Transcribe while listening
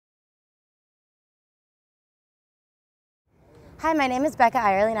Hi, my name is Becca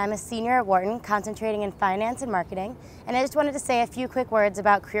Ireland. I'm a senior at Wharton, concentrating in finance and marketing. And I just wanted to say a few quick words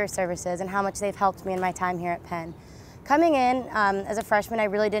about career services and how much they've helped me in my time here at Penn. Coming in as a freshman, I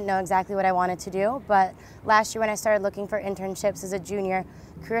really didn't know exactly what I wanted to do, but last year when I started looking for internships as a junior,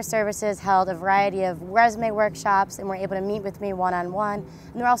 Career Services held a variety of resume workshops and were able to meet with me one-on-one.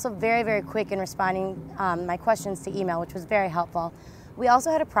 And they were also very, very quick in responding my questions to email, which was very helpful. We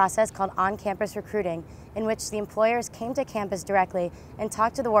also had a process called on-campus recruiting, in which the employers came to campus directly and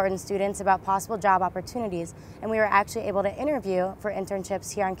talked to the Wharton students about possible job opportunities, and we were actually able to interview for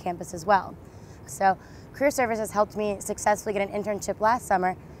internships here on campus as well. So Career Services helped me successfully get an internship last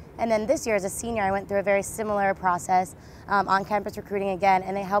summer, and then this year as a senior I went through a very similar process on-campus recruiting again,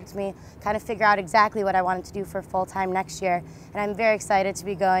 and they helped me kind of figure out exactly what I wanted to do for full-time next year. And I'm very excited to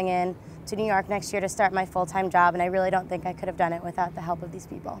be going in to New York next year to start my full-time job, and I really don't think I could have done it without the help of these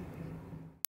people.